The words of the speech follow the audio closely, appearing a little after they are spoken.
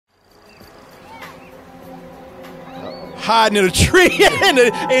hiding in a tree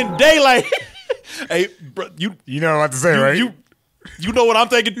in daylight. Hey, bro, you know what to say, right? You know what I'm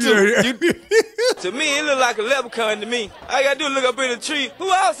thinking too. To me, it look like a leprechaun to me. All I gotta do is look up in the tree.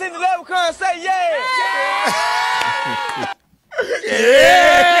 Who else seen the leprechaun and say yeah?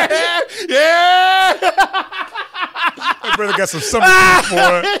 Yeah. My brother got some sympathy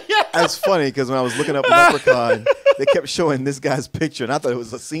for it. That's funny because when I was looking up Leprechaun, they kept showing this guy's picture, and I thought it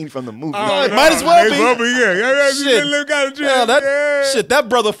was a scene from the movie. Oh, it might as well be. Shit. That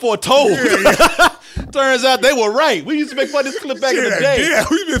brother foretold. Turns out they were right. We used to make fun of this clip back in the day. Yeah,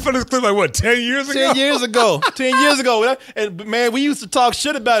 we made fun of this clip like, what, 10 years ago? 10 years ago. 10 years ago. And, man, we used to talk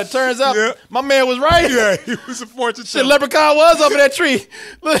shit about it. Turns out my man was right. Yeah, he was a fortune teller. Leprechaun was up in that tree.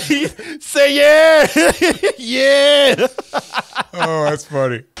 Look, he say, yeah. Yeah. Oh, that's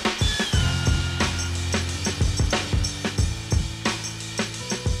funny.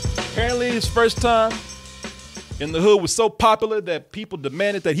 Apparently his first time in the hood was so popular that people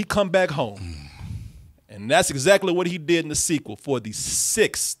demanded that he come back home. And that's exactly what he did in the sequel for the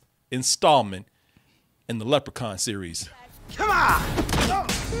 6th installment in the Leprechaun series. Come on!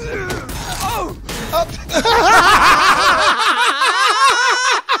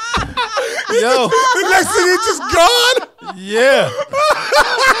 Yo. The next thing he's just gone? Yeah.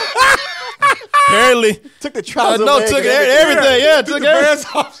 Apparently. Took the trousers no, took everything. Yeah, took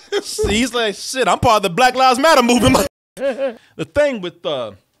everything. Off. See, he's like, shit, I'm part of the Black Lives Matter movement. The thing with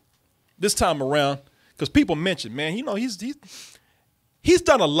this time around, because people mention, man, you know, he's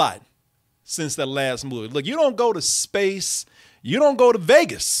done a lot since that last movie. Look, you don't go to space. You don't go to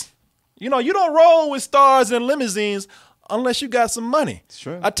Vegas. You know, you don't roll with stars and limousines unless you got some money. It's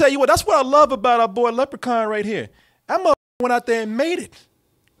true. I tell you what, that's what I love about our boy Leprechaun right here. That motherfucker went out there and made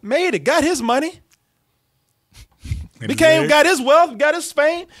it. Got his money. Got his wealth, got his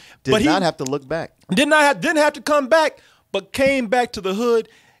fame. Did not have to look back. Didn't have to come back, but came back to the hood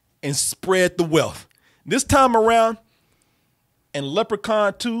and spread the wealth. This time around, in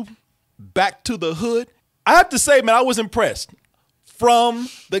Leprechaun 2, Back to the Hood, I have to say, man, I was impressed from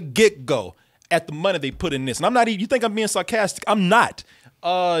the get-go at the money they put in this. And I'm not even, you think I'm being sarcastic? I'm not.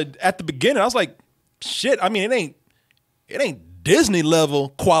 At the beginning, I was like, shit, I mean, it ain't Disney level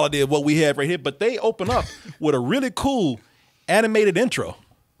quality of what we have right here, but they open up with a really cool animated intro.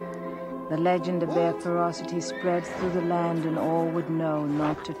 The legend of their ferocity spreads through the land, and all would know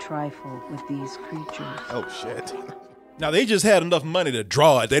not to trifle with these creatures. Oh shit. Now they just had enough money to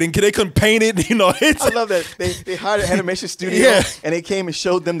draw it. They couldn't paint it, you know. I love that they hired an animation studio and they came and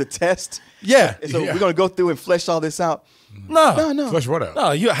showed them the test. Yeah. And so we're gonna go through and flesh all this out. No. Flesh what out?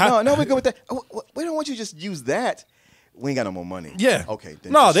 No, no, we go with that. We don't want you to just use that. We ain't got no more money. Yeah. Okay.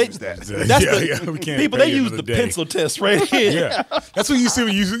 Then no, use that. That's we can't people. They use the pencil test right here. Yeah. That's what you see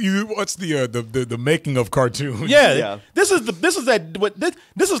when you watch the making of cartoons. Yeah. This is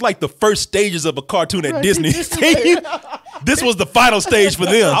like the first stages of a cartoon at Disney. This was the final stage for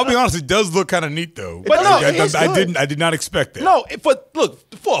them. I'll be honest, it does look kind of neat though. But no, I did not expect that. No, for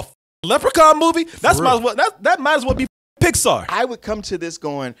a Leprechaun movie, that might as well be Pixar. I would come to this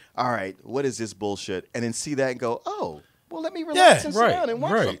going, all right, what is this bullshit? And then see that and go, oh, well, let me relax and sit down and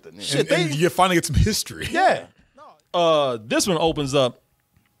watch something. Shit, and you finally get some history. Yeah. This one opens up,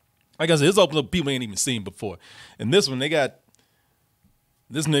 like I said, this opens up people ain't even seen before. And this one, they got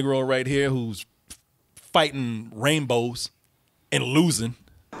this Negro right here who's fighting rainbows and losing.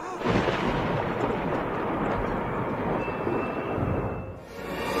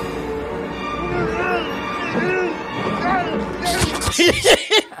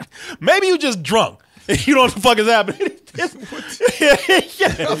 Maybe you just drunk. You know what the fuck is happening. Is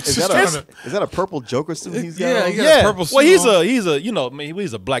that a purple Joker suit he's got? Yeah, he got a purple suit. Well,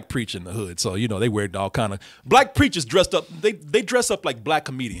 he's a black preacher in the hood, so you know they wear all kind of black preachers dressed up. They dress up like black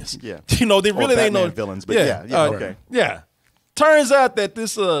comedians. Yeah, you know they really ain't no villains, but okay. Yeah, turns out that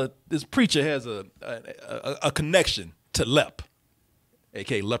this preacher has a connection to Lep,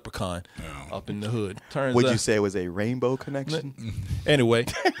 aka Leprechaun, up in the hood. Would you say it was a rainbow connection? Anyway,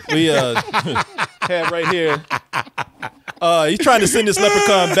 we have right here. He's trying to send this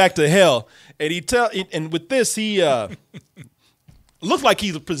leprechaun back to hell, and with this he looks like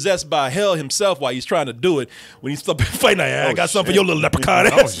he's possessed by hell himself while he's trying to do it. When he's fighting, I got something for your little leprechaun.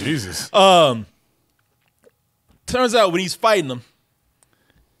 Oh Jesus! Turns out when he's fighting him,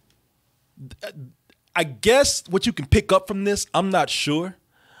 I guess what you can pick up from this, I'm not sure.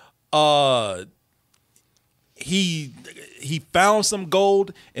 He found some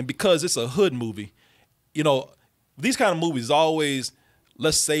gold, and because it's a hood movie, you know, these kind of movies always,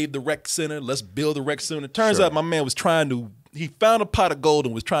 let's save the rec center, let's build the rec center. It turns out my man was he found a pot of gold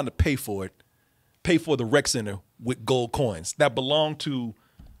and was trying to pay for it pay for the rec center with gold coins that belonged to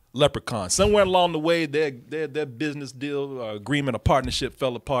Leprechaun. Somewhere along the way, their business deal, agreement, or partnership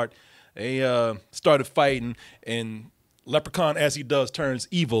fell apart. They started fighting, and Leprechaun, as he does, turns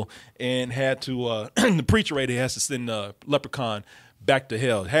evil and had to. The preacher right here has to send Leprechaun back to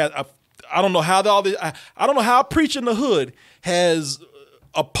hell. I don't know how I don't know how a preacher in the hood has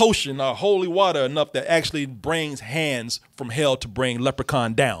a potion or holy water enough that actually brings hands from hell to bring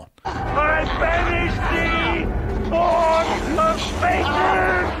Leprechaun down. I banish thee on the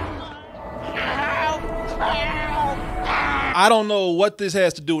faces! I don't know what this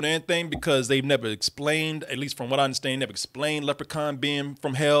has to do with anything because they've never explained, at least from what I understand, never explained Leprechaun being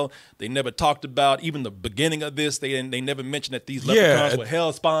from hell. They never talked about even the beginning of this. They never mentioned that these leprechauns were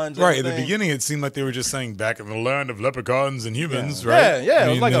hell spawns. Right, at the beginning it seemed like they were just saying back in the land of leprechauns and humans, right? Yeah,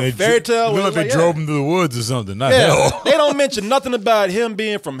 it was like a fairy tale. It looked like they drove him to the woods or something, not hell. They don't mention nothing about him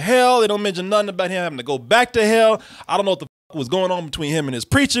being from hell. They don't mention nothing about him having to go back to hell. I don't know what the fuck was going on between him and his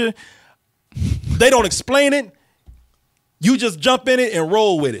preacher. They don't explain it. You just jump in it and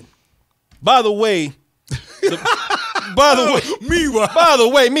roll with it. By the way,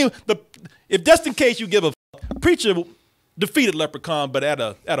 if just in case you give a fuck, preacher defeated Leprechaun, but at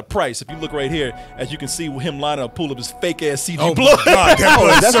a price. If you look right here, as you can see him lining up, pull up his fake ass CG blood. God, that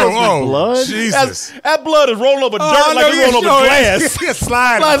blood is so blood? Jesus. That blood is rolling over dirt like it's rolling over glass.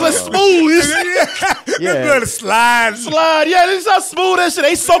 Slide. It's smooth. That blood is slide. Yeah, this is how smooth that shit.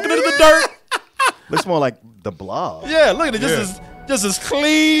 They soaking into the dirt. Looks more like the Blob. Yeah, look at it. Just as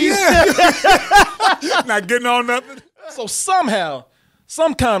clean. Not getting on nothing. So somehow,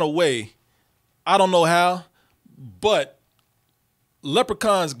 some kind of way, I don't know how, but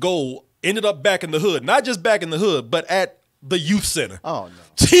Leprechaun's goal ended up back in the hood. Not just back in the hood, but at the youth center. Oh no.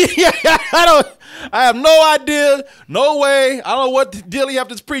 I have no idea, no way. I don't know what deal you have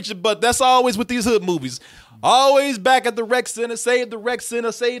to preach it, but that's always with these hood movies. Always back at the rec center, save the rec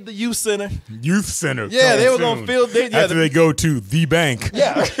center, save the youth center. Youth center. Yeah, they were going to fill. After they go to the bank.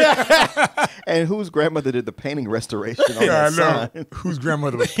 Yeah. And whose grandmother did the painting restoration on that sign? Whose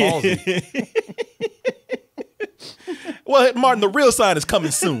grandmother was palsy? Well, Martin, the real sign is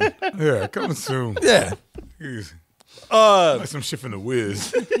coming soon. Yeah, coming soon. Yeah. Like some shit from the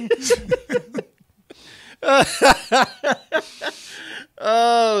Wiz.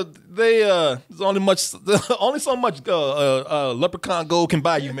 There's only so much Leprechaun gold can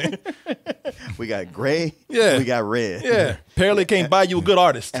buy you, man. We got gray. Yeah. We got red. Yeah. Apparently can't buy you a good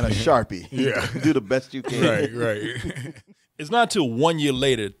artist. And a Sharpie. Yeah. Do the best you can. Right. It's not until 1 year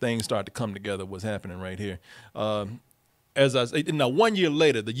later things start to come together. What's happening right here? As I say, now 1 year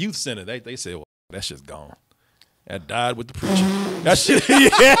later, the youth center they said, well, that shit's gone. That died with the preacher. That shit.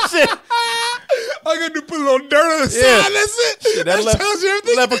 I got to put a little dirt on the side. That's it. Shit, that tells you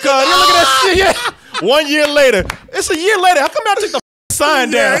everything. Leprechaun. Look at that shit. Yeah. 1 year later. It's a year later. How come y'all took the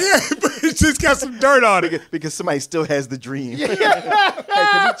sign down? Yeah, but it just got some dirt on it. Because somebody still has the dream. Yeah.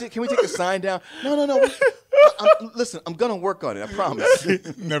 Hey, can we take the sign down? No. Listen, I'm going to work on it. I promise.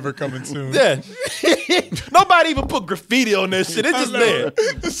 Never coming soon. Yeah. Nobody even put graffiti on this shit. It's just there.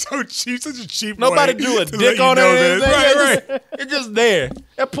 It's so cheap. Such a cheap Nobody way drew a to dick let on you know it. that. Right. It's just there.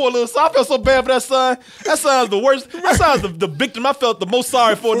 That poor little son. I felt so bad for that son. That son's the worst. That son's the victim I felt the most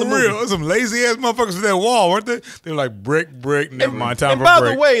sorry for in the movie. For real. Some lazy ass motherfuckers for that wall, weren't they? They were like brick, never mind, time for break. break. And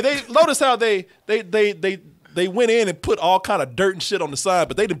by the way, they notice how they went in and put all kind of dirt and shit on the side,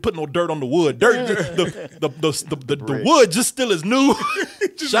 but they didn't put no dirt on the wood. Dirt, the wood just still is new,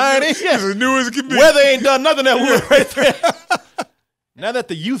 shiny, as new as it can be. Weather ain't done nothing that wood right there. Now that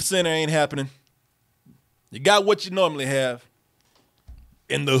the youth center ain't happening, you got what you normally have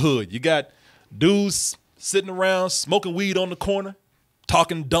in the hood. You got dudes sitting around smoking weed on the corner,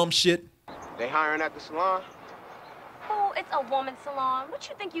 talking dumb shit. They hiring at the salon? Oh, it's a woman's salon. What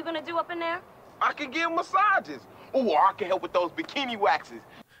you think you're gonna do up in there? I can give massages. Or I can help with those bikini waxes.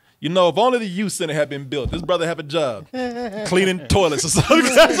 You know, if only the youth center had been built, this brother have a job cleaning toilets or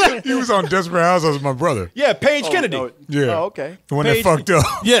something. He was on Desperate Housewives with my brother. Yeah, Paige Kennedy. No. Yeah. Oh, okay. The one Paige- that fucked up.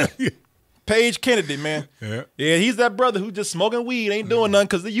 Yeah. Paige Kennedy, man. Yeah. Yeah, he's that brother who just smoking weed, ain't doing nothing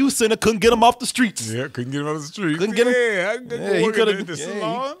because the youth center couldn't get him off the streets. Yeah, couldn't get him out of the street. Couldn't get him. Yeah, I could Yeah, he go work could've- at the yeah,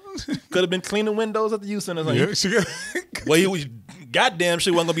 salon. Could have been cleaning windows at the youth center. Yeah, she got Well, he was goddamn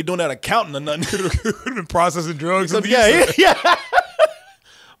shit wasn't gonna be doing that accounting or nothing. could have been processing drugs. in the yeah, youth center. yeah.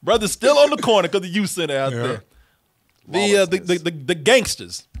 Brother's still on the corner because the youth center out there. The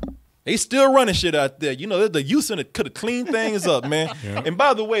gangsters, they still running shit out there. You know, the youth center could have cleaned things up, man. Yeah. And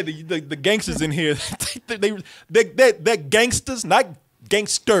by the way, the gangsters in here, they're gangsters, not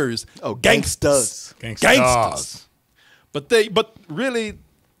gangsters. Oh, gangsters. Gangsters. But really,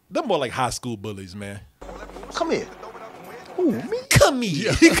 They're more like high school bullies, man. Come here. Ooh, me? Come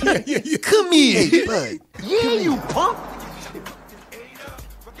here. Come here. Hey, bud. Yeah, you punk.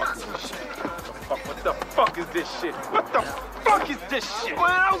 What the fuck is this shit? What the fuck is this shit? Man,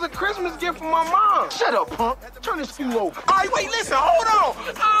 that was a Christmas gift from my mom. Shut up, punk. Turn this fool over. All right, wait, listen, hold on.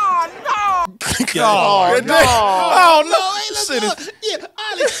 Oh, no. Oh no! Hey, look, yeah,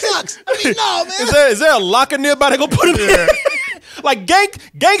 Alex sucks. I mean, no, man. Is there a locker nearby? They gonna put him in? Like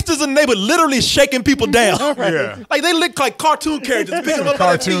gangsters in the neighborhood literally shaking people down. Yeah. Like they look like cartoon characters, picking them up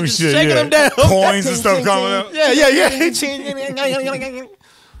Cartoon by their feet, shit, shaking yeah. them down. Coins and stuff coming up. Yeah.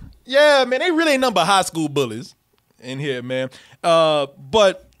 Yeah, man, they really ain't nothing but high school bullies in here, man.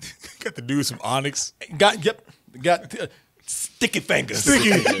 But Got to do some Onyx. got Sticky Fingers.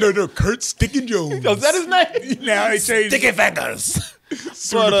 No, Kurt Sticky Jones. Oh, is that his name? Now they changed Sticky Fingers.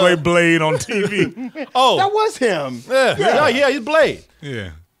 soon to play Blade on TV. Oh, That was him. yeah, he's Blade.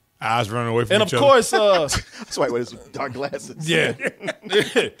 Yeah. Eyes running away from And each of other. course, That's why with his dark glasses. yeah.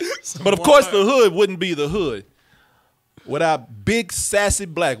 But of course, the hood wouldn't be the hood without big, sassy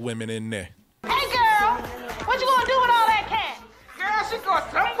black women in there. Hey, girl, what you gonna do with all that cash? Girl, she go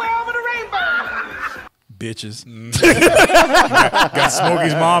somewhere over the rainbow. Bitches. Got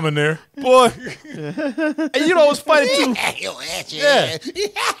Smokey's mom in there. Boy. And you know what's funny, too? Your ass, Yeah.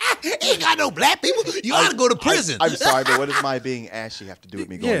 Ain't got no black people. You ought to go to prison. I'm sorry, but what does my being ashy have to do with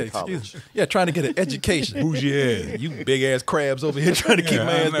me going Yeah, to college? yeah, trying to get an education. Bougie ass. You big ass crabs over here trying to keep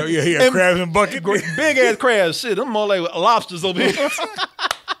my I ass. know. Yeah, And crabs and bucket. big ass crabs. Shit, I'm more like lobsters over here.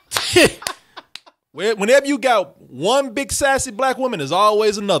 Whenever you got one big sassy black woman, there's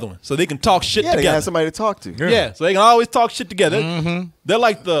always another one, so they can talk shit Yeah, they together. have somebody to talk to. Yeah, so they can always talk shit together. They're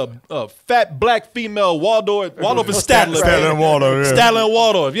like the fat black female Waldorf and Statler. Statler and Waldorf, yeah. Statler and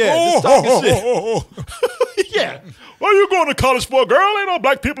Waldorf, yeah. Just talking shit. Yeah. What are you going to college for, girl? Ain't no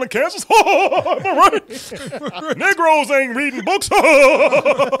black people in Kansas. Am I right? Negroes ain't reading books.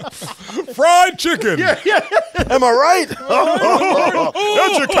 Fried chicken. Am I right?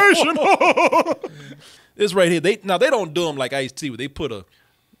 Education. This right here, they don't do them like Ice-T, where they put a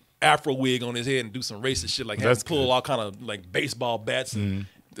afro wig on his head and do some racist shit, like have to pull all kind of like baseball bats and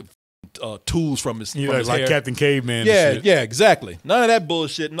tools from his, You from know, his like hair. Captain Caveman. Yeah, and shit. yeah, exactly. None of that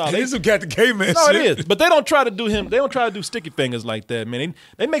bullshit. No, It they is some Captain Caveman No, shit. it is. But they don't try to do him. They don't try to do Sticky Fingers like that, man.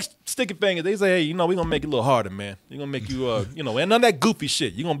 They make Sticky Fingers. They say, hey, you know, we're gonna make it a little harder, man. We're gonna make you, you know, and none of that goofy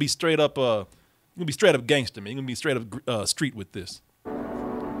shit. You're gonna be straight up, gangster, man. You're gonna be straight up street with this. Punk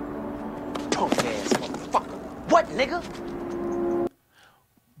ass motherfucker. What, nigga?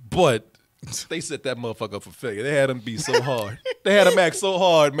 But they set that motherfucker up for failure. They had him be so hard. They had him act so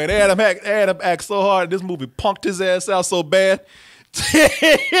hard, man. They had him act so hard. This movie punked his ass out so bad. Because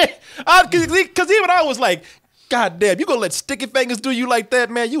even I was like, God damn, you gonna let Sticky Fingers do you like that,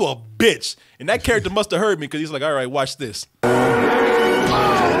 man? You a bitch. And that character must have heard me because he's like, all right, watch this.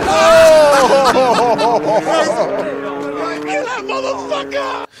 Kill that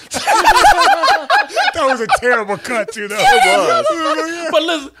motherfucker! That was a terrible cut, too, though. But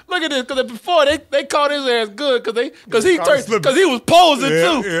listen, look at this, because before they caught his ass good because he was posing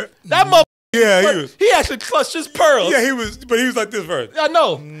too. Yeah. That motherfucker. Yeah, he was. He actually clutched his pearls. Yeah, he was like this first. I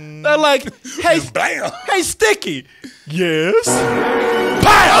know. They're like, hey, Bam. hey, Sticky. Yes. He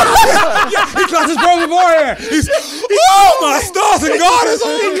clutched his pearls beforehand. He's, oh, my stars and garters.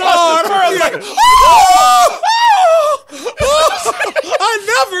 He clutched his pearls like, I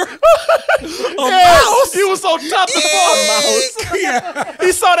never. mouse. He was so top of the mouse. Yeah.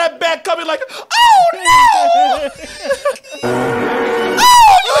 He saw that bat coming like, oh no!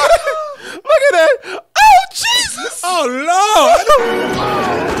 Look at that! Oh Jesus! Oh, Lord.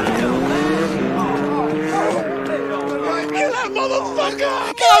 Kill that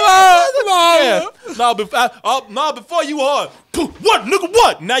motherfucker! Come on! Yeah. No, before you are. What, nigga,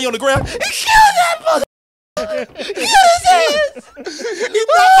 what? Now you on the ground. He killed that mother. He killed his ass. He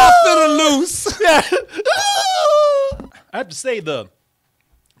knocked loose. Yeah. I have to say the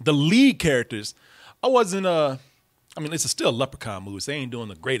lead characters, I wasn't I mean, it's still a Leprechaun movie, so they ain't doing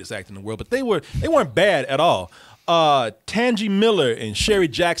the greatest acting in the world, but they weren't bad at all. Tangi Miller and Sherry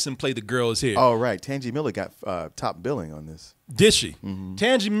Jackson played the girls here. Oh, right. Tangi Miller got top billing on this. Did she? Mm-hmm.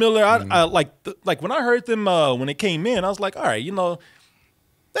 Tangi Miller, I like when I heard them when they came in, I was like, all right, you know,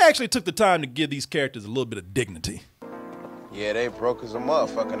 they actually took the time to give these characters a little bit of dignity. Yeah, they broke as a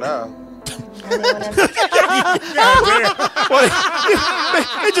motherfucker now.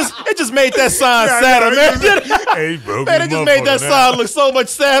 It just made that sign sadder, man. Hey, bro, Man, it just made that sign look so much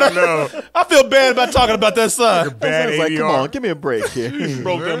sadder. I feel bad about talking about that sign. Bad It's like, ADR. come on, give me a break here.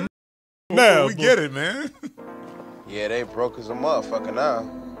 Broke them. No, we get it, man. Yeah, they broke as a motherfucker now.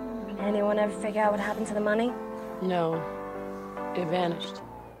 Anyone ever figure out what happened to the money? No, it vanished.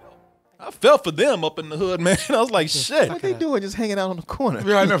 I felt for them up in the hood, man. I was like, shit. What they doing? Just hanging out on the corner.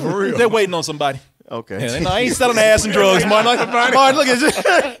 Yeah, I know, for real. They're waiting on somebody. Okay. Yeah, I ain't selling ass and drugs, Martin. Martin, look at this.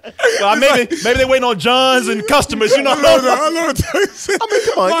 Well, maybe they waiting on Johns and customers, you know. I mean,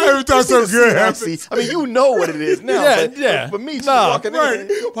 come on. Every time something good happens. I mean, you know what it is now. Yeah. But me, just walking in.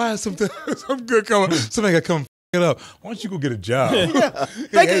 Why is something good coming? Somebody got to come it up. Why don't you go get a job?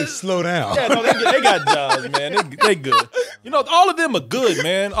 Hey, slow down. Yeah, no, they got jobs, man. They good. You know, all of them are good,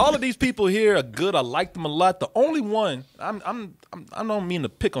 man. All of these people here are good. I like them a lot. The only one, I don't mean to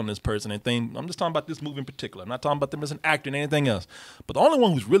pick on this person and anything. I'm just talking about this movie in particular. I'm not talking about them as an actor and anything else. But the only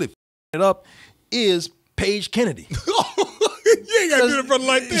one who's really it up is Paige Kennedy. You ain't got to do it brother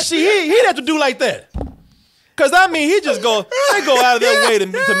like that. See, he'd have to do like that. Because, I mean, they go out of their way to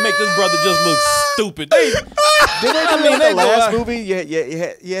make this brother just look stupid. Did the last movie?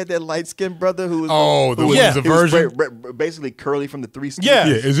 You had that light-skinned brother who was was a virgin? Basically curly from the Three Stooges. Yeah.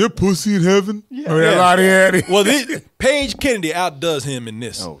 Is there pussy in heaven? Yeah. Well, Paige Kennedy outdoes him in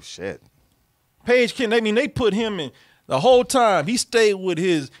this. Oh, shit. Paige Kennedy, I mean, they put him in the whole time. He stays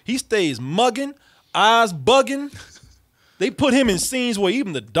mugging, eyes bugging. They put him in scenes where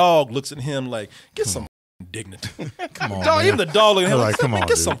even the dog looks at him like, get some dignity. Come on, man. Even the dog looking at him like, come on,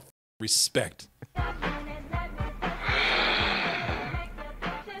 get some respect.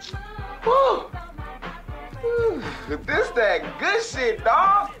 This that good shit,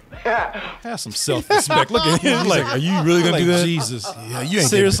 dog. Have some self-respect. Look at him. Like, are you really gonna do that? Jesus. Yeah, you ain't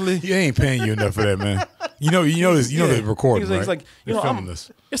seriously. You ain't paying you enough for that, man. You know this. You know the recording, right? He's like, filming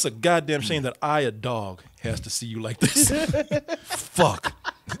this. It's a goddamn shame that I, a dog, has to see you like this. Fuck.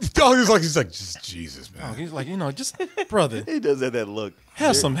 Dog is like, he's like, just Jesus, man. He's like, just brother. He does have that look.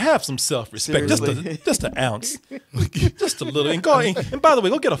 Have some self-respect. Just an ounce. Just a little. And by the way,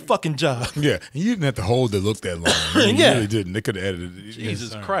 go get a fucking job. Yeah. And you didn't have to hold the look that long. Man. You really didn't. They could have edited it.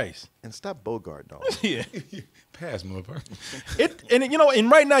 Jesus Christ. And stop Bogart, dog. Yeah. Pass, motherfucker.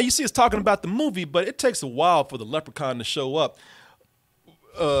 And right now you see us talking about the movie, but it takes a while for the Leprechaun to show up.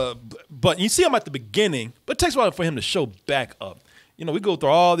 But you see him at the beginning, but it takes a while for him to show back up. We go through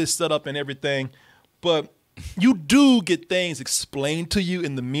all this setup and everything, but you do get things explained to you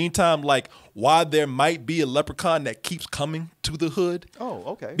in the meantime, like why there might be a leprechaun that keeps coming to the hood. Oh,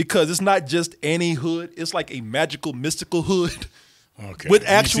 okay. Because it's not just any hood; it's like a magical, mystical hood. Okay. With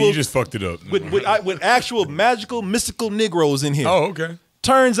actual, you just fucked it up. With actual magical, mystical Negroes in here. Oh, okay.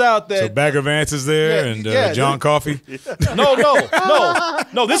 Turns out that so Bag of Ants is there and John Coffey. No.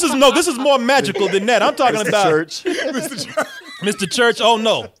 This is more magical than that. I'm talking about Church. Mr. Church. Oh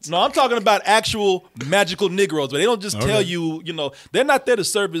no. I'm talking about actual magical Negroes. But they don't just tell you. They're not there to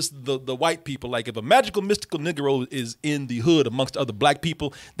service the white people. Like if a magical, mystical Negro is in the hood amongst other black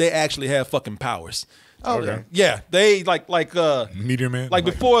people, they actually have fucking powers. Okay. Yeah, they like Meteor Man. Like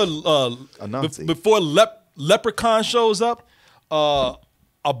before Leprechaun shows up,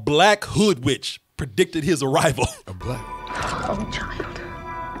 a black hood witch predicted his arrival. A black. Oh, child,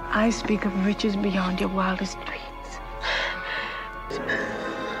 I speak of riches beyond your wildest dreams.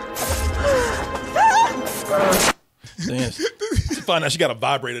 She find out she got a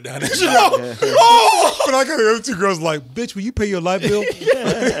vibrator down there. But I got the other two girls like, bitch, will you pay your light bill?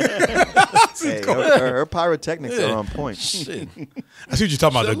 Hey, her pyrotechnics are on point. Shit. I see what you're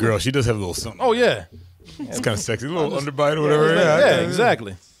talking about, the girl. She does have a little something. Oh, yeah. It's kind of sexy. A little underbite or whatever. Yeah,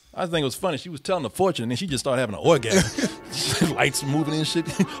 exactly. I think it was funny. She was telling a fortune, and then she just started having an orgasm. Lights moving and shit.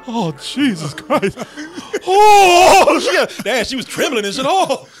 Oh, Jesus Christ. Oh, damn, she was trembling and shit.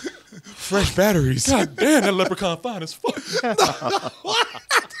 Oh. Fresh batteries. God damn, that leprechaun fine as fuck.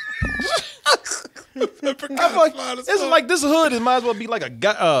 It's like this hood. It might as well be like a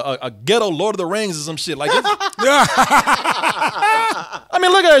ghetto Lord of the Rings or some shit. Like, I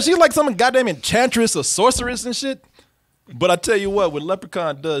mean, look at her. She's like some goddamn enchantress or sorceress and shit. But I tell you what, when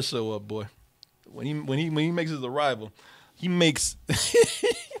Leprechaun does show up, boy, when he makes his arrival, he makes a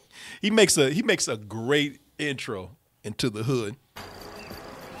great intro into the hood.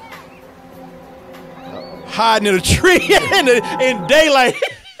 Hiding in a tree in daylight.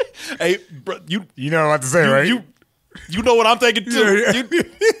 Hey, bro, you know what to say, right? You know what I'm thinking too.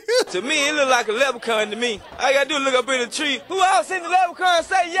 To me, it look like a leprechaun to me. All I gotta do is look up in the tree. Who else seen the leprechaun and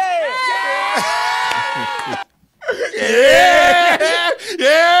say yeah?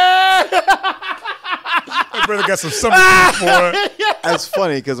 Yeah. My brother got some summer for it. That's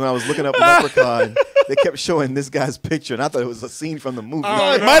funny because when I was looking up Leprechaun, they kept showing this guy's picture, and I thought it was a scene from the movie.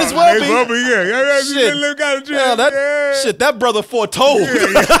 Oh, it might as well be. Yeah. Shit. That brother foretold.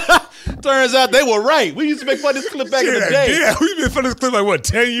 Turns out they were right. We used to make fun of this clip back in the day. Yeah, we made fun of this clip like, what,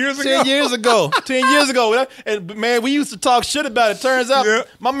 10 years ago? 10 years ago. 10 years ago. And, man, we used to talk shit about it. Turns out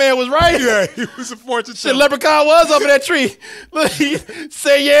my man was right. Yeah, he was a fortune teller. Shit, Leprechaun was up in that tree. Look, he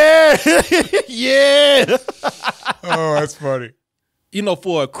say, yeah. Yeah. Oh, that's funny. You know,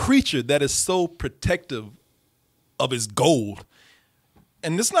 for a creature that is so protective of its gold,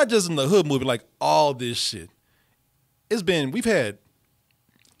 and it's not just in the Hood movie, like all this shit. We've had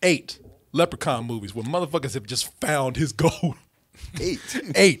 8 Leprechaun movies where motherfuckers have just found his gold.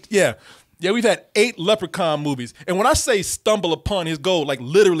 8, yeah. Yeah, we've had 8 Leprechaun movies. And when I say stumble upon his gold, like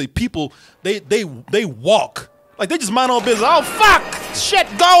literally people, they walk. Like they just mind their own business. Oh, fuck, shit,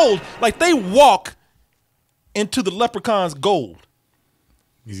 gold. Like they walk into the Leprechaun's gold.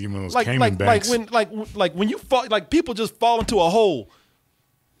 He's giving those Cayman banks. Like when you fall, like people just fall into a hole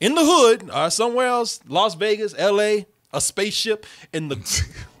in the hood or somewhere else, Las Vegas, LA, a spaceship, and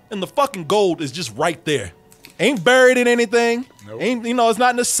the fucking gold is just right there. Ain't buried in anything. Nope. Ain't, you know, it's not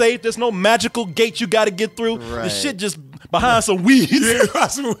in the safe. There's no magical gate you got to get through. Right. The shit just behind some weeds. Yeah,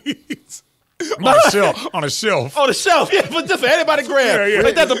 behind some weeds. On a shelf. On the shelf, yeah, but just for anybody to grab. Yeah.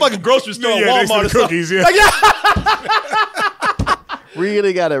 Like that's the fucking grocery store, Walmart or cookies, something. Yeah.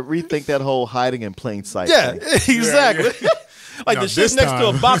 Really got to rethink that whole hiding in plain sight. Yeah, thing. exactly. Yeah. Like now the shit next to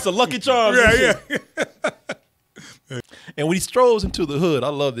a box of Lucky Charms. Yeah. And when he strolls into the hood, I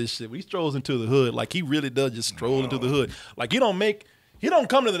love this shit. When he strolls into the hood, like he really does just stroll into the hood. Like he don't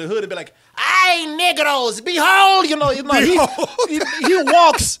come to the hood and be like, "Hey, Negroes, behold!" You know, he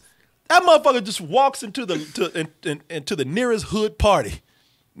walks. That motherfucker just walks into the nearest hood party.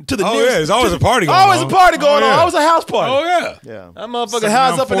 There's always a party going on. Always a party going on. Always a house party. Oh, yeah. Yeah. That motherfucker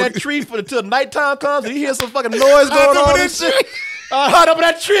hides up in that tree until nighttime comes and he hears some fucking noise going on and shit. Hide up in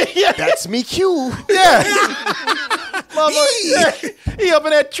that tree. Yeah. That's me cue. Yeah. He up in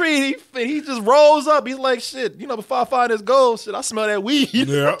that tree and he just rolls up. He's like, shit, you know, before I find this gold, shit, I smell that weed.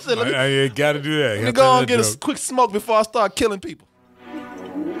 Yeah, I got to do that. Let me go and get a quick smoke before I start killing people.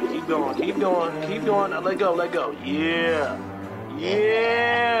 Keep going. Now let go. Yeah,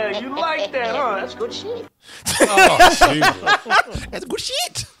 you like that, huh? That's good shit. Oh, that's good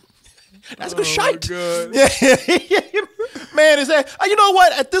shit. That's good shite. Yeah. Man, is that? You know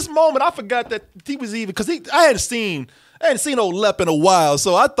what? At this moment, I forgot that he was even because I hadn't seen old Lep in a while,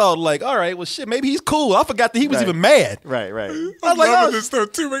 so I thought like, all right, well, shit, maybe he's cool. I forgot that he was even mad. Right. I'm loving this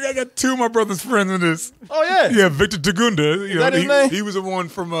stuff too. I got 2 of my brother's friends in this. Oh yeah, yeah, Victor Tagunda. Is that his name? He was the one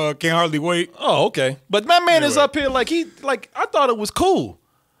from Can't Hardly Wait. Oh, okay. But my man is up here like I thought it was cool.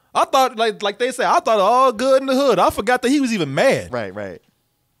 I thought like they say, I thought all good in the hood. I forgot that he was even mad. Right.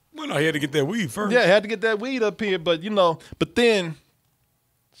 Well, no, he had to get that weed first. Yeah, had to get that weed up here, but then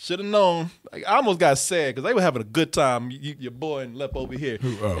should have known. Like, I almost got sad because they were having a good time. Your boy and Lep over here,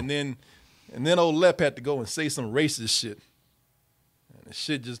 and then old Lep had to go and say some racist shit, and the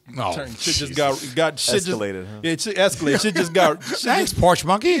shit just turned. Shit just got shit escalated. Huh? Yeah, shit escalated. Shit just got. Thanks, Porch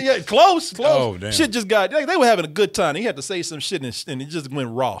Monkey. Yeah, close. Oh damn. Shit just got. They were having a good time. He had to say some shit, and it just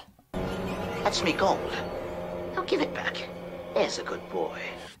went raw. That's me gold. Now give it back. There's a good boy.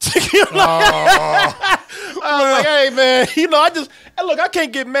 I was like, hey man, you know, I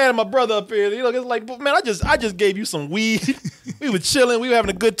can't get mad at my brother up here. You know, it's like, man, I just gave you some weed. We were chilling, we were having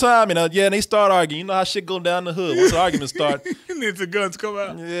a good time, and and they start arguing. You know how shit go down the hood once the arguments start. And then the guns come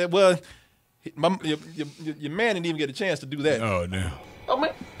out. Yeah, well, your man didn't even get a chance to do that. Oh no. Oh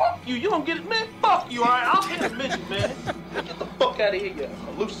man, fuck you! You don't get it, man. Fuck you! All right, I'll hit a midget, man. Get the fuck out of here, you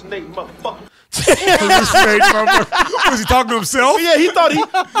hallucinating motherfucker. Was he talking to himself? Yeah, he thought you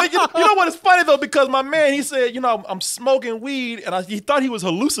know what? It's funny though because my man he said, you know, I'm smoking weed, and he thought he was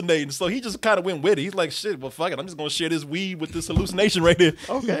hallucinating, so he just kind of went with it. He's like, shit, well fuck it, I'm just gonna share this weed with this hallucination right here.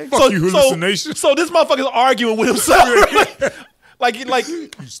 Okay, fuck you, hallucination. So this motherfucker's arguing with himself. like you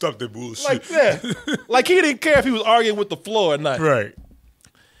stop that bullshit. Like he didn't care if he was arguing with the floor or not. Right.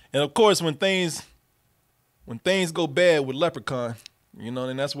 And of course, when things go bad with Leprechaun, you know,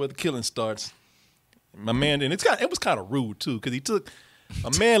 then that's where the killing starts. My man, and it was kind of rude too, because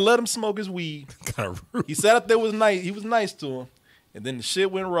a man let him smoke his weed. Kind of rude. He sat up there, was nice. He was nice to him, and then the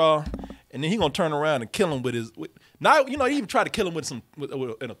shit went raw, and then he gonna turn around and kill him with his. Now, you know, he even tried to kill him in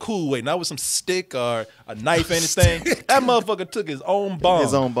a cool way, not with some stick or a knife or anything. That motherfucker took his own bong.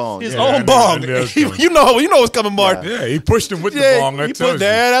 His own bong. His own bong. You know what's coming, Mark. Yeah, he pushed him with the bong.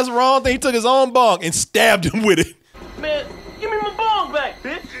 That's the wrong thing. He took his own bong and stabbed him with it. Man, give me my bong back,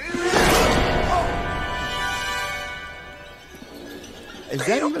 bitch. Is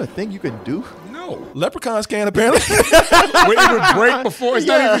that even a thing you can do? No. Leprechauns can, apparently. It would break before. It's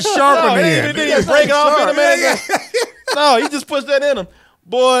not even sharp in the end. He didn't break it off in a minute. No, he just pushed that in him.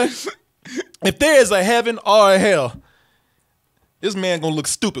 Boy, If there is a heaven or a hell, this man gonna look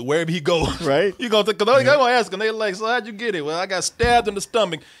stupid wherever he goes. Right? You gonna think, cause they're gonna ask him, they like, so how'd you get it? Well, I got stabbed in the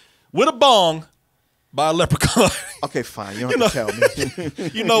stomach with a bong by a leprechaun. Okay, fine. You don't have to tell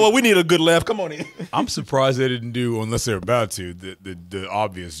me. You know what? We need a good laugh. Come on in. I'm surprised they didn't do, unless they're about to, the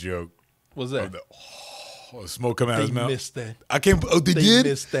obvious joke. What's that? Smoke coming out of his mouth. They missed that. I can't. Oh, they They did.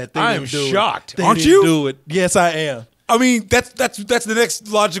 missed that. I am shocked. They Aren't didn't you? do it. Yes, I am. I mean, that's the next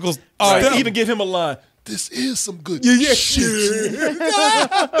logical. All right, step. even give him a line. This is some good Yeah. shit. Ain't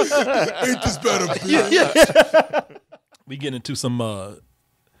this better? Bitch? We get into some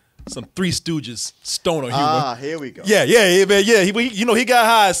Three Stooges stoner humor. Here we go. Yeah, man. Yeah, he got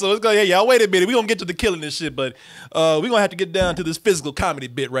high, so it's going. Yeah, wait a minute. We gonna get to the killing this shit, but we gonna have to get down to this physical comedy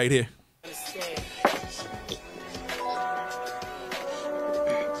bit right here.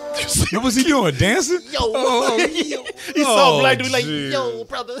 What was he doing? Dancing? Yo, He saw black dude like, yo,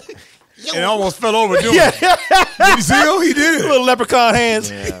 brother. Yo, And almost fell over doing it. Did you see him? He did it. little leprechaun hands.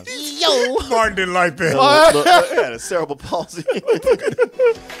 Yeah. yo. Martin didn't like that. Look, he had a cerebral palsy.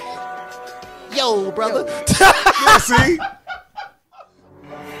 Yo, brother. Yeah, see?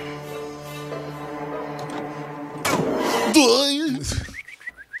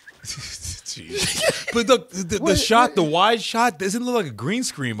 Jeez. But look, the shot, the wide shot, doesn't look like a green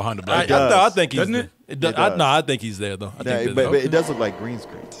screen behind the black guy. I think he's Doesn't there. it? No, I think he's there though. But it does look like green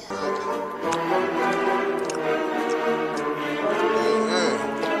screen.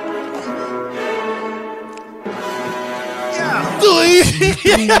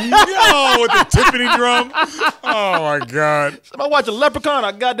 Yo, with the Tiffany drum. Oh my God. If I watch a Leprechaun,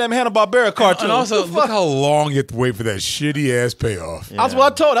 a goddamn Hanna-Barbera cartoon. And also, look how long you have to wait for that shitty ass payoff. That's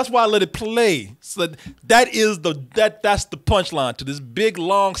what I told. That's why I let it play. So that's the punchline to this big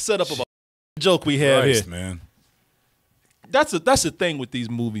long setup of a joke we have Christ, here. man. That's the thing with these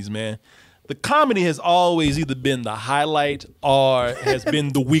movies, man. The comedy has always either been the highlight or has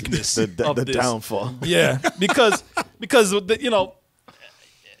been the weakness of the this. downfall. Yeah, because you know,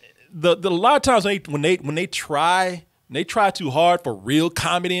 the a lot of times when they try too hard for real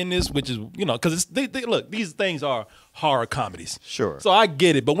comedy in this, which is, you know, because they look, these things are horror comedies. Sure. So I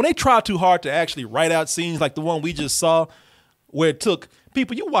get it, but when they try too hard to actually write out scenes like the one we just saw, where it took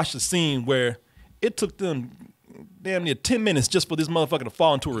people, you watch the scene where it took them damn near 10 minutes just for this motherfucker to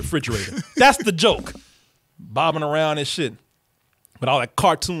fall into a refrigerator. That's the joke. Bobbing around and shit. With all that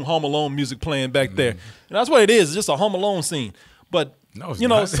cartoon Home Alone music playing back there. And that's what it is. It's just a Home Alone scene. But, No, you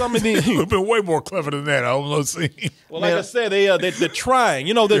know, not. some of these... It would have been way more clever than that. I don't know. See. Well, like I said, they're trying.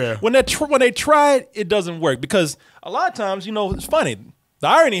 You know, Yeah. when they try it doesn't work. Because a lot of times, you know, it's funny. The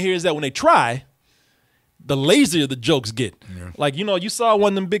irony here is that when they try, the lazier the jokes get. Yeah. Like, you know, you saw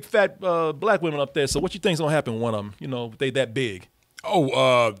one of them big fat black women up there. So what you think's gonna happen with one of them? You know, they that big.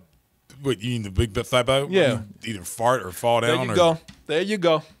 Oh, what, you mean the big fat guy? Yeah. Either fart or fall There down? you or, go. There you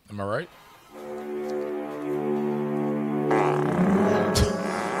go. Am I right?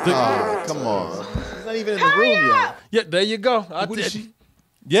 Come on. He's not even in the room yet. Yeah, there you go. What is she?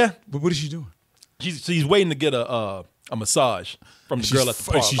 Yeah, But what is she doing? she's waiting to get a massage from the girl at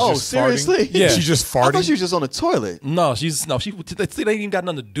the park. She's Oh, just seriously? Farting? Yeah. She's just I farting? thought she was just on the toilet. No, they ain't even got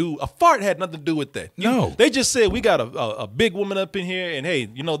nothing to do. A fart had nothing to do with that. No. They just said we got a big woman up in here, and hey,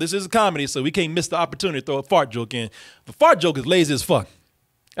 you know, this is a comedy, so we can't miss the opportunity to throw a fart joke in. The fart joke is lazy as fuck.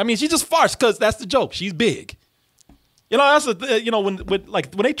 I mean, she just farts because that's the joke. She's big. You know, that's you know, when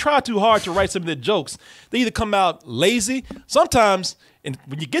they try too hard to write some of their jokes, they either come out lazy. Sometimes, and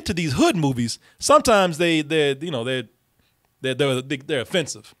when you get to these hood movies, sometimes they're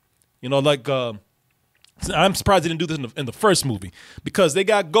offensive. You know, like I'm surprised they didn't do this in the first movie, because they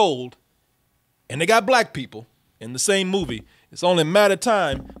got gold and they got black people in the same movie. It's only a matter of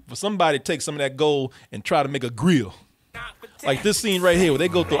time for somebody to take some of that gold and try to make a grill. Like this scene right here where they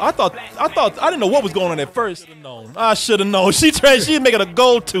go through. I didn't know what was going on at first. I should have known. She's making a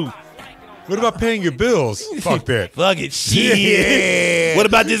gold tooth. What about paying your bills? Fuck that. Fuck it, shit. Yeah. What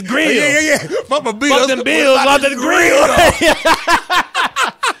about this grill? Yeah. Fuck my bills. Fuck them bills about the grill.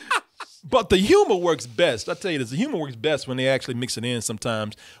 But the humor works best. I tell you this, the humor works best when they actually mix it in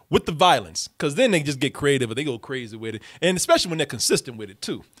sometimes with the violence, because then they just get creative or they go crazy with it, and especially when they're consistent with it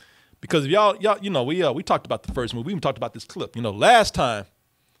too. Because if y'all, you know, we talked about the first movie. We even talked about this clip. You know, last time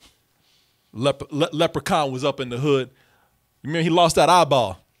Leprechaun was up in the hood, you remember he lost that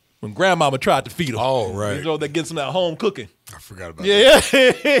eyeball when Grandmama tried to feed him. Oh, right. You know, they're getting some of that home cooking. I forgot about that.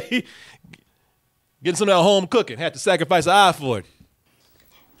 Yeah. Getting some of that home cooking. Had to sacrifice an eye for it.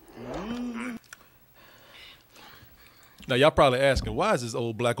 Now y'all probably asking, why is this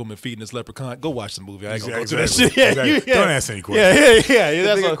old black woman feeding this leprechaun? Go watch the movie. I ain't gonna go Exactly. through that shit. Yeah, Exactly. Don't ask any questions. Yeah. The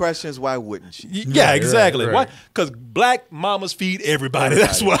That's bigger a, question is, why wouldn't she? yeah, exactly. right. Why? Because black mamas feed everybody.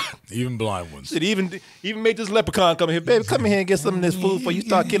 That's why. Even blind ones. Shit, even make this leprechaun come here, baby. Come in here and get some of this food before you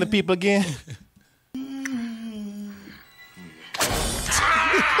start killing people again.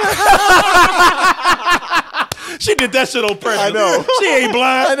 She did that shit on purpose. I know. She ain't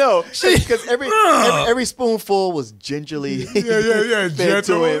blind. I know. Because every spoonful was gingerly fed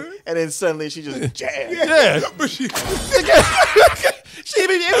to him, and then suddenly she just jammed. Yeah. But she If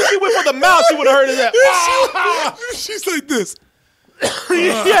she went for the mouth, she would have heard it. That. she's like this.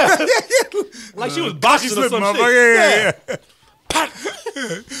 Yeah. Like she was boxing or some shit. Yeah.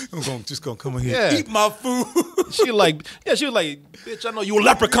 I'm just gonna come in here, Yeah. eat my food. She was like, bitch, I know you a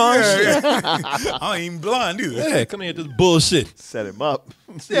leprechaun. Shit. I ain't even blind either. Yeah, come here with this bullshit. Set him up.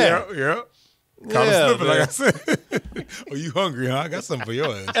 Yeah. Yeah. Kind Yeah, of slipping, like man. I said. Oh, you hungry, huh? I got something for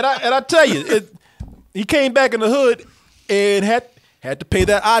your ass. And I tell you, he came back in the hood and had to pay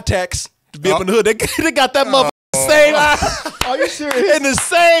that eye tax to be up in the hood. They got that motherfucker same eye. Are you serious? And the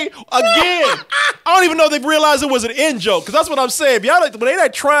same again. I don't even know if they realized it was an in joke, because that's what I'm saying. Y'all when they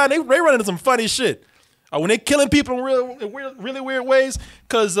not trying, they run into some funny shit. When they killing people in really weird ways.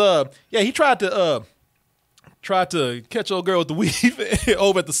 Because he tried to catch old girl with the weave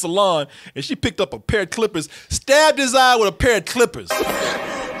over at the salon, and she picked up a pair of clippers, stabbed his eye with a pair of clippers.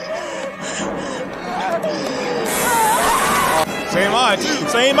 Same eye, too.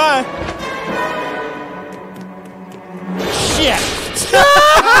 Same eye. Shit.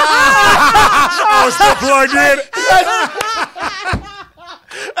 Oh, it's still plugged in.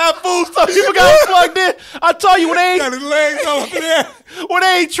 That fool stuff you forgot was plugged in. I told you when they Got his legs all up in there. when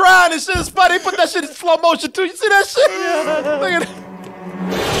they ain't trying, this shit is funny. They put that shit in slow motion too. You see that shit? Look at it.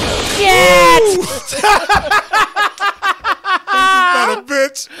 Not a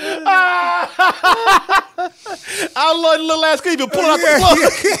bitch. I love the little ass kid even pulling out the plug.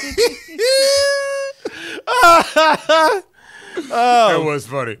 That was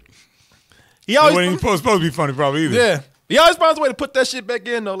funny. He It always wasn't even supposed to be funny, probably either. yeah. He always finds a way to put that shit back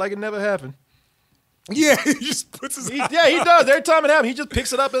in though, like it never happened. Yeah, he just puts his eye. Yeah, he does. Every time it happens, he just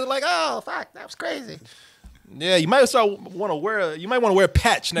picks it up and is like, oh fuck, that was crazy. Yeah, you might want to wear a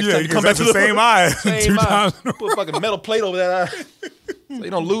patch next time you come back to the same eye. Same Two eye. times. Put a fucking metal plate over that eye, so you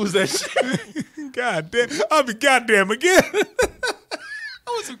don't lose that shit. God damn. I'll be goddamn again.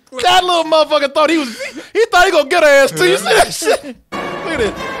 That little motherfucker thought he thought he gonna get her ass too. You see that shit? Look at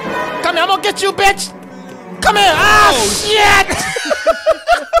this. Come here, I'm gonna get you, bitch. Come here. Oh shit.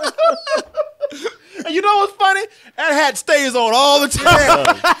 And you know what's funny? That hat stays on all the time.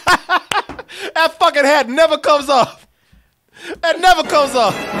 That fucking hat never comes off. That never comes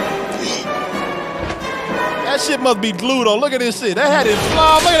off. That shit must be glued on. Look at this shit. That hat is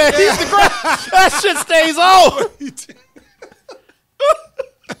flawed. Look at that. He's the ground. That shit stays on.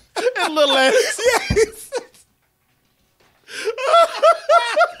 His little ass.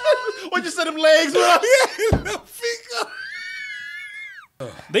 What you said them legs were?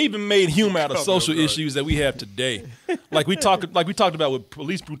 They even made humor out of social issues that we have today. Like we talked about with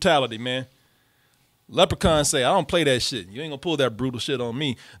police brutality, man. Leprechaun say, I don't play that shit. You ain't gonna pull that brutal shit on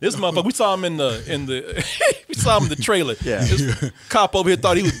me. This motherfucker, we saw him in the we saw him in the trailer. Yeah. This cop over here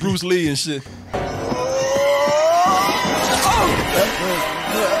thought he was Bruce Lee and shit.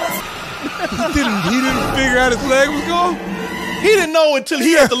 He didn't figure out his leg was gone? He didn't know until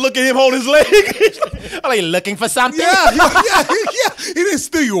he had to look at him hold his leg. Are they looking for something? Yeah. He didn't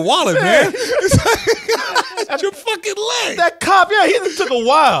steal your wallet, man. It's your fucking leg. That cop, yeah, he took a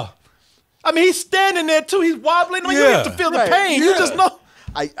while. I mean, he's standing there too. He's wobbling. I mean, you have to feel the pain. You just know.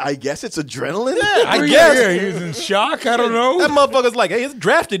 I guess it's adrenaline. Yeah, I guess. Yeah, he was in shock. I don't know. That motherfucker's like, hey, it's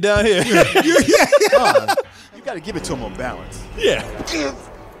drafty down here. You got to give it to him on balance. Yeah. Give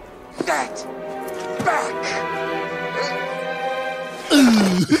that back.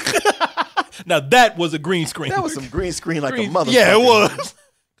 Now that was a green screen. That was some green screen like a motherfucker. Yeah, it was.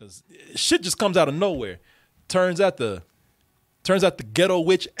 Because shit just comes out of nowhere. Turns out the ghetto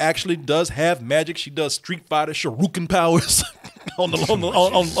witch actually does have magic. She does Street Fighter Shuriken powers on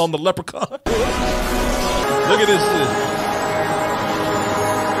the leprechaun. Look at this shit.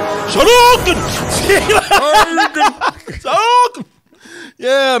 Shuriken!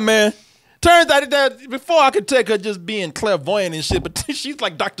 Yeah, man. Turns out that before I could take her just being clairvoyant and shit, but she's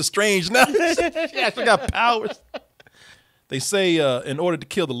like Doctor Strange now. She actually got powers. They say in order to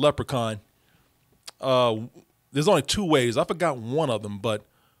kill the leprechaun, there's only two ways. I forgot one of them, but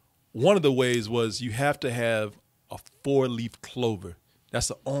one of the ways was you have to have a 4-leaf clover. That's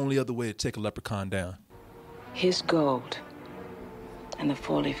the only other way to take a leprechaun down. His gold and the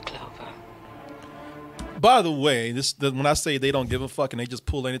four-leaf clover. By the way, when I say they don't give a fuck and they just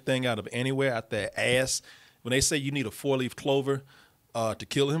pull anything out of anywhere out their ass, when they say you need a four-leaf clover to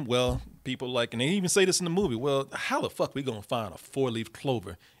kill him, well, people like, and they even say this in the movie, well, how the fuck we gonna find a four-leaf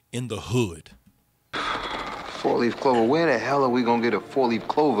clover in the hood? Four-leaf clover? Where the hell are we gonna get a four-leaf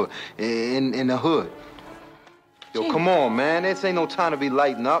clover in the hood? Yo, come on, man. This ain't no time to be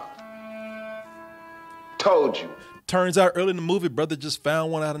lighting up. Told you. Turns out early in the movie, brother just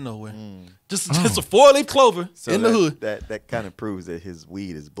found one out of nowhere. Just a four-leaf clover in the hood. That kind of proves that his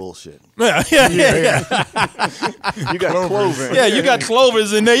weed is bullshit. Yeah. You got clover. Yeah, you got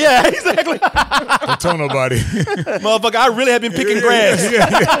clovers in there. Yeah, exactly. Don't tell nobody. Motherfucker, I really have been picking grass.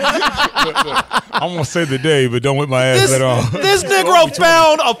 I'm going to say the day, but don't whip my ass at all. This Negro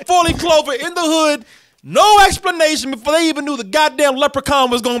found a four-leaf clover in the hood. No explanation before they even knew the goddamn leprechaun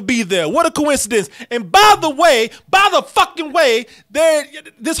was going to be there. What a coincidence. And by the fucking way,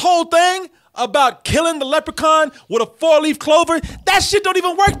 this whole thing about killing the leprechaun with a four-leaf clover, that shit don't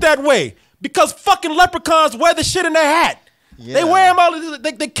even work that way. Because fucking leprechauns wear the shit in their hat. Yeah. They wear them all,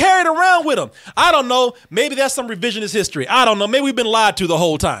 they carry it around with them. I don't know. Maybe that's some revisionist history. I don't know. Maybe we've been lied to the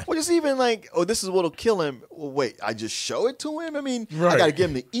whole time. Well, just even like, oh, this is what'll kill him. Well, wait, I just show it to him? I mean, I got to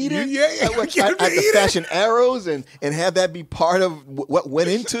get him to eat it? Yeah. I have to fashion arrows and have that be part of what went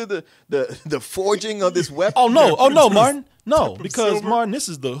into the forging of this weapon? Oh, no, Martin. No, because, Martin, this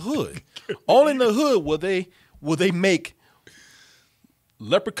is the hood. Only in the hood will they make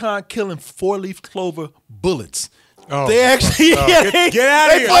leprechaun killing four-leaf clover bullets. Oh, they actually get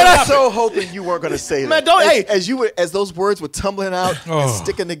out of here. I was so hoping you weren't going to say Man, that. As those words were tumbling out and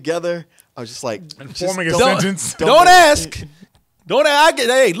sticking together, I was just like, forming a sentence. Don't ask. Don't ask.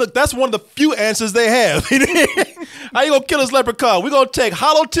 Hey, look, that's one of the few answers they have. How you gonna kill this leprechaun? We're gonna take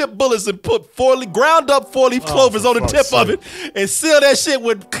hollow tip bullets and put ground up four-leaf clovers on the tip of it and seal that shit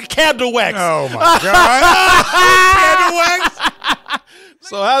with candle wax. Oh my God. Candle wax.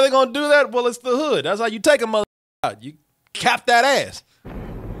 So how they gonna do that? Well, it's the hood. That's how you take a mother out. You cap that ass.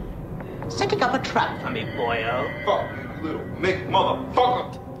 Setting up a trap for me, boyo. Fuck you, little Mick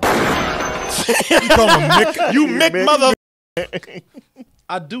motherfucker. You call him Mick? You Mick mother.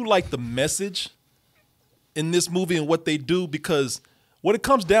 I do like the message in this movie and what they do, because what it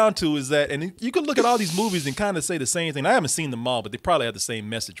comes down to is that, and you can look at all these movies and kind of say the same thing. I haven't seen them all, but they probably have the same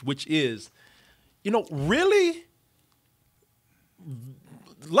message, which is, really,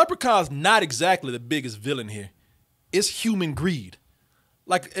 Leprechaun's not exactly the biggest villain here. It's human greed.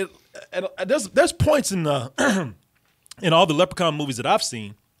 Like, there's points in in all the Leprechaun movies that I've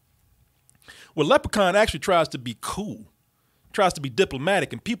seen where Leprechaun actually tries to be cool, tries to be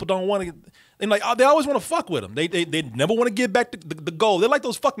diplomatic, and people don't want to. And they always want to fuck with him. They never want to give back the gold. They're like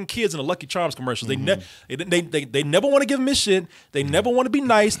those fucking kids in the Lucky Charms commercials. Mm-hmm. They never want to give him his shit. They never want to be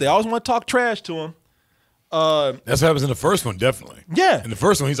nice. They always want to talk trash to him. That's what happens in the first one, definitely. Yeah. In the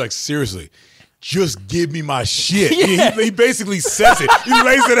first one, he's like, seriously, just give me my shit. Yeah. He basically says it. He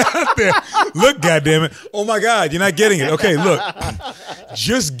lays it out there. Look, goddammit. Oh my God, you're not getting it. Okay, look.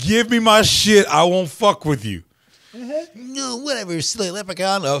 Just give me my shit. I won't fuck with you. No, whatever, silly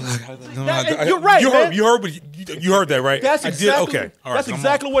leprechaun. You're right. You heard that, right? That's exactly. Okay. All right, that's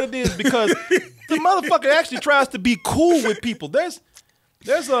exactly what it is, because the motherfucker actually tries to be cool with people. There's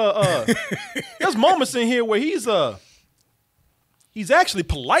moments in here where he's actually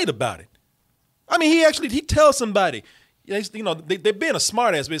polite about it. I mean, he tells somebody, they're being a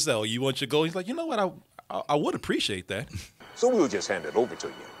smart ass, but they say, "Oh, you want your gold?" He's like, you know what? I would appreciate that. So we'll just hand it over to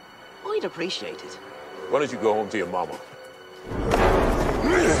you. We'd appreciate it. Why don't you go home to your mama?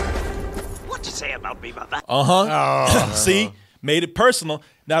 What you say about me, mother? See, made it personal.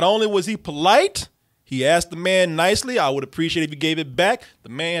 Not only was he polite, he asked the man nicely. I would appreciate if you gave it back. The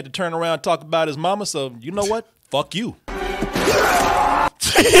man had to turn around and talk about his mama. So you know what? Fuck you.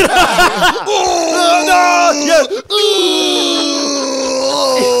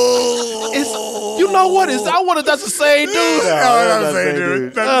 You know what? I wonder if that's the same dude. No, that's the same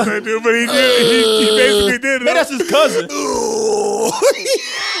dude. That's the same dude, but he basically did it. Maybe that's his cousin.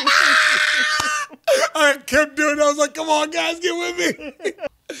 I kept doing it. I was like, come on, guys, get with me.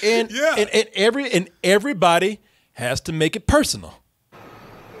 And everybody has to make it personal.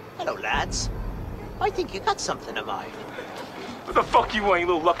 Hello, lads. I think you got something of mine. What the fuck you ain't,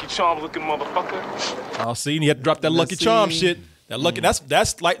 little Lucky Charm looking motherfucker? Oh, see, you have to drop that Lucky Charm shit. That lucky,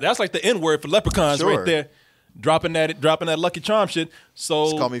 that's like the N-word for leprechauns right there. Dropping that Lucky Charm shit. So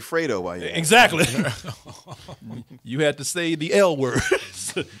just call me Fredo while you exactly. You had to say the L word.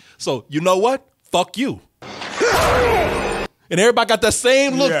 So you know what? Fuck you. And everybody got that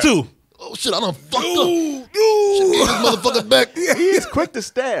same look too. oh shit, I done fucked up. Should get this motherfucker back. He's quick to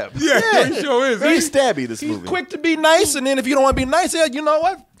stab. Yeah, he sure is. He's stabby, this He's movie. quick to be nice, and then if you don't want to be nice, yeah, you know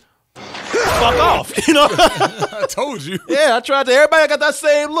what? Fuck off. You know? I told you. Yeah, I tried to. Everybody got that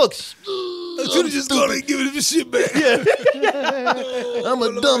same look. I should have just gone and given him the shit back. I'm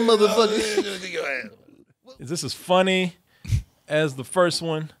a dumb motherfucker. Is this as funny as the first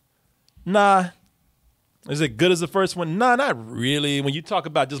one? Nah. Is it good as the first one? Nah, not really. When you talk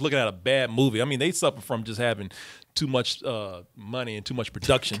about just looking at a bad movie, I mean, they suffer from just having too much money and too much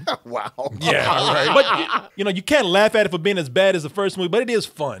production. Wow. Yeah, right. But you know, you can't laugh at it for being as bad as the first movie, but it is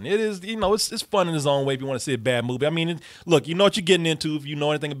fun. It is, you know, it's fun in its own way if you want to see a bad movie. I mean, look, you know what you're getting into if you know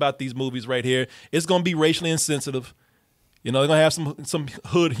anything about these movies right here. It's going to be racially insensitive. You know, they're going to have some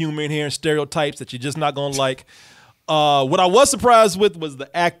hood humor in here and stereotypes that you're just not going to like. What I was surprised with was the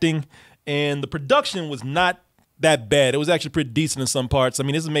acting, and the production was not that bad. It was actually pretty decent in some parts. I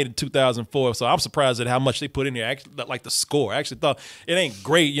mean, this was made in 2004, so I'm surprised at how much they put in here. Actually, like the score. I actually thought it ain't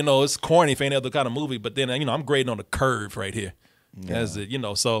great. You know, it's corny for any other kind of movie, but then, you know, I'm grading on the curve right here. Yeah. As it, you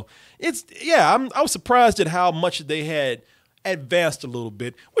know, so it's, yeah, I was surprised at how much they had advanced a little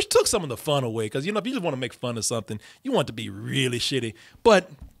bit, which took some of the fun away. Because, you know, if you just want to make fun of something, you want it to be really shitty. But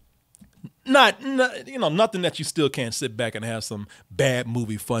not you know, nothing that you still can't sit back and have some bad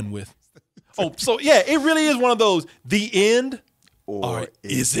movie fun with. Oh, so yeah, it really is one of those, the end, or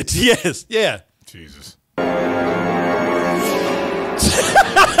is it? Yes, yeah. Jesus.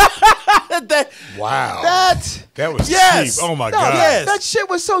 Wow. That was yes. cheap. Oh my no, God. Yes. That shit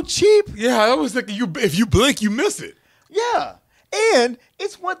was so cheap. Yeah, I was thinking if you blink, you miss it. Yeah. And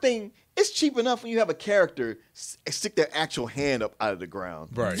it's one thing, it's cheap enough when you have a character stick their actual hand up out of the ground.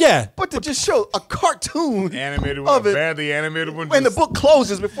 Right. Yeah. But to just show a cartoon animated one, of it, badly animated one. And the book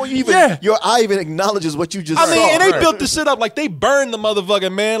closes before you even your eye even acknowledges what you just saw. I mean, and they built this shit up like they burned the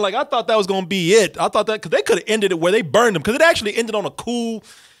motherfucker, man. Like I thought that was gonna be it. I thought that because they could have ended it where they burned him, because it actually ended on a cool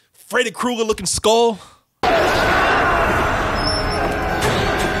Freddy Krueger looking skull.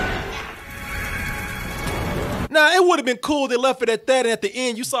 Now, it would have been cool if they left it at that, and at the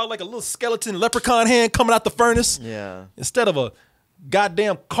end, you saw like a little skeleton leprechaun hand coming out the furnace. Yeah. Instead of a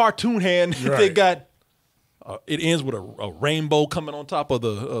goddamn cartoon hand, they got, it ends with a rainbow coming on top of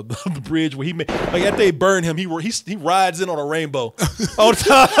the bridge where he made, like after they burn him, he rides in on a rainbow. On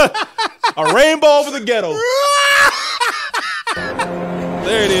top, a rainbow over the ghetto.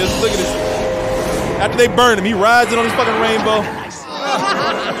 There it is. Look at this. After they burn him, he rides in on his fucking rainbow.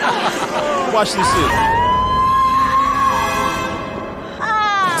 Watch this shit.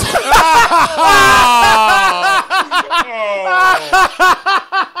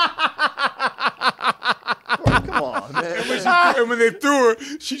 Come on, man. And when they threw her,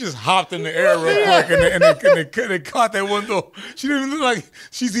 she just hopped in the air real quick, and they caught that one though. She didn't even look like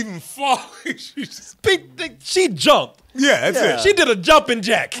she's even falling. She jumped. Yeah, that's it. She did a jumping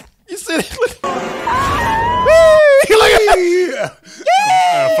jack. You see it?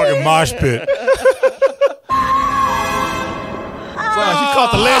 Fucking mosh pit. She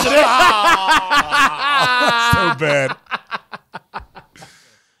caught the ledge of that. So bad.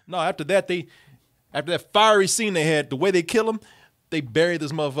 No, after that fiery scene they had, the way they kill him, they buried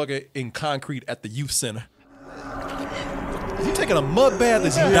this motherfucker in concrete at the youth center. Is he taking a mud bath?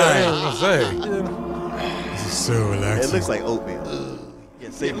 Is he dying? I was gonna say. This is so relaxing. It looks like oatmeal.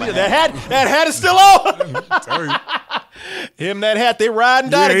 That hat is still on. Tell you. Him, that hat, they ride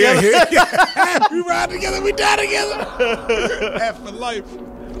and die together. Yeah. We ride together, we die together. Hat for life.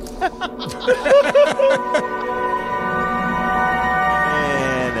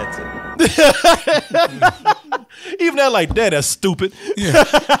 And that's it. Even that, like, that's stupid. Yeah.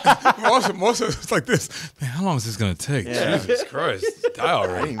 Most of it's like this. Man, how long is this gonna take? Yeah. Jesus Christ. Die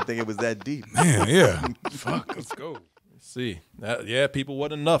already. I didn't even think it was that deep. Man, yeah. Fuck, let's go. See, people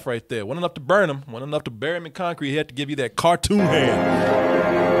wasn't enough right there. Wasn't enough to burn him. Wasn't enough to bury him in concrete. He had to give you that cartoon hand.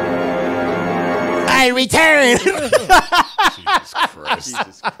 I return.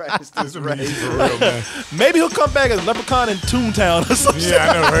 Jesus Christ. This is for real, man. Maybe he'll come back as Leprechaun in Toontown or something. Yeah,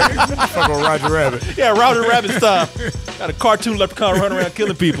 I know, right? Fuck with Roger Rabbit. Yeah, Roger Rabbit style. Got a cartoon Leprechaun running around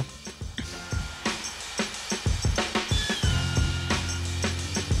killing people.